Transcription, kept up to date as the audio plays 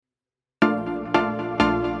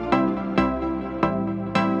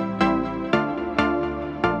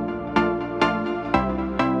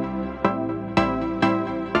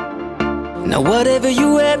Now whatever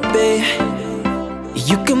you at, babe,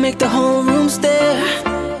 you can make the whole room stare.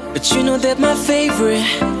 But you know that my favorite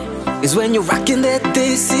is when you're rocking that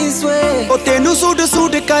this is way. Oh tenu suit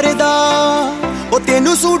suit karda, oh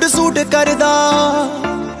tenu suit suit karda,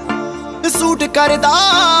 suit karda,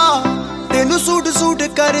 tenu suit suit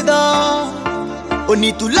karda. Oh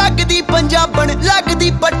नी तू लगदी पंजाबन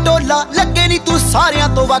लगदी पटोला, लगे नी तू सारियां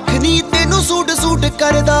तो वख नी, तेनू suit suit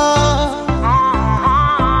करदा।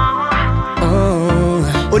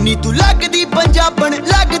 ओ नी तू लगदी पंजाबन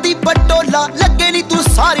लगदी पटोला, लगे नी तू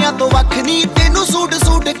सारियां तो वख नी, तेनू सूट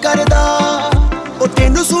सूट करदा। ओ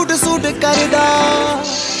तेनू सूट सूट करदा।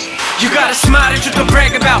 You got a smile that you can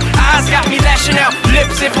brag about. Eyes got me lashing out.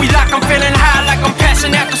 Lips if we lock, I'm feeling high like I'm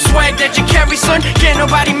passing out. The swag that you carry, son, can't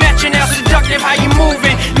nobody matching out. Seductive how you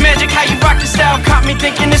moving, magic how you rock the style. Caught me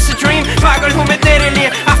thinking it's a dream. Pagal hu main tere liye.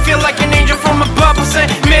 I feel like an angel from above. Say,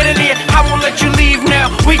 mere liye, I won't let you leave now.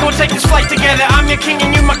 We gon' take this flight together. I'm your king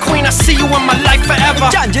and you my queen. I see you in my life forever.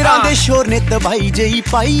 झांजरां दे शोर ने तबाही जही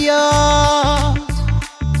पाईया,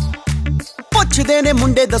 पुछदे ने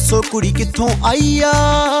मुंडे दसो कुड़ी कित्थों आईया।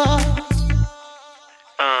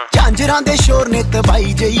 झांजरां दे शोर ने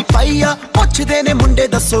तबाही जही पाईया, पुछदे ने मुंडे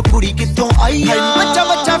दसो कुड़ी कित्थों आईया। बच्चा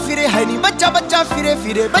बच्चा फिरे है नी बच्चा बच्चा फिरे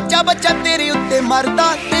फिरे, बच्चा बच्चा तेरे उत्ते मरदा,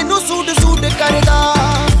 तेनू सूट सूट करदा।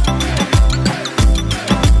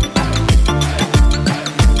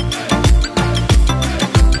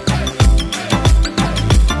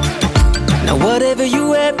 Now whatever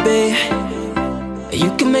you at, babe, you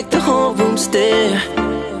can make the whole room stare.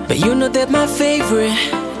 But you know that my favorite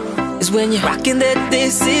is when you're rocking that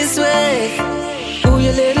this is way. Ooh,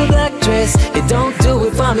 your little black dress, it don't do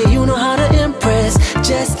it for me, you know how to impress.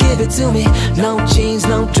 Just give it to me, no jeans,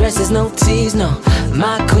 no dresses, no tees, no.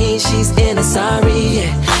 My queen, she's in a sari,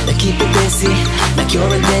 yeah. Now keep it busy, like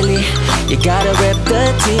you're in Delhi. You gotta rep the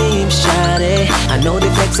team, shawty. I know the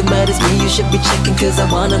flexing, but it's me you should be checking, cause I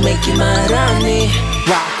wanna make you my Rani.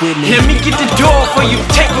 Rock with me. Let me get the door for you.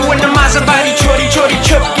 Take you in the Maserati, chori chori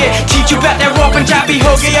chupke. Teach you about that raw Punjabi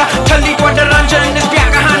ho gaya. Thali ko daranja in this bya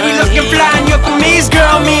kahani. Looking fly in your kameez,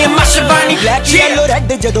 girl, me and my Shavani. Black yellow red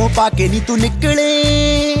जदों पाके नी तू निकले,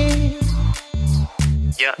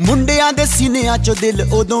 मुंडियां दे सीनियां चो दिल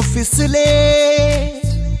ओदों फिसले।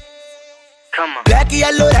 Black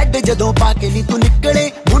yellow red जदों पाके नी तू निकले,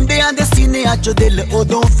 मुंडियां दे सीनियां चो दिल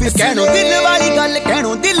ओदों फिसले। कहणो दिल वाली गल,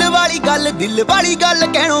 कहणो दिल वाली गल, दिल वाली गल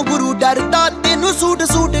कहणो गुरु डरदा, तेनू सूट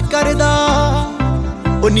सूट करदा।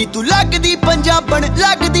 ओ नी तू लगदी पंजाबन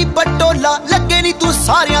लगदी पटोला, लगे नी तू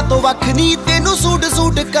सारियां तो वख नी, तेनू सूट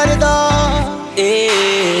सूट करदा।